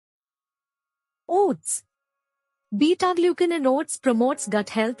Oats. Beta-Glucan in oats promotes gut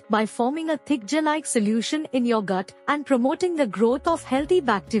health by forming a thick gel-like solution in your gut and promoting the growth of healthy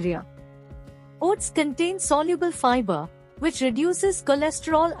bacteria. Oats contain soluble fiber, which reduces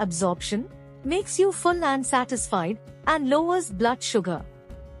cholesterol absorption, makes you full and satisfied, and lowers blood sugar.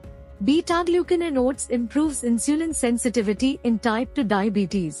 Beta-Glucan in oats improves insulin sensitivity in type 2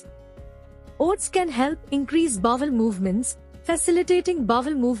 diabetes. Oats can help increase bowel movements, facilitating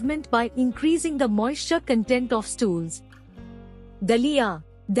bowel movement by increasing the moisture content of stools. Daliya.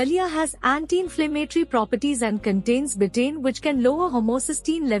 Daliya has anti-inflammatory properties and contains betaine, which can lower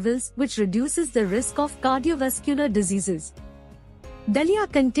homocysteine levels, which reduces the risk of cardiovascular diseases.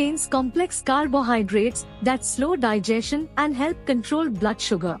 Daliya contains complex carbohydrates that slow digestion and help control blood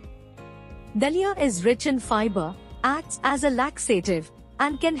sugar. Daliya is rich in fiber, acts as a laxative,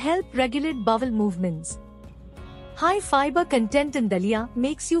 and can help regulate bowel movements. High fiber content in Daliya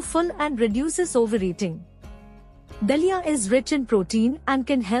makes you full and reduces overeating. Daliya is rich in protein and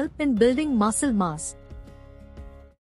can help in building muscle mass.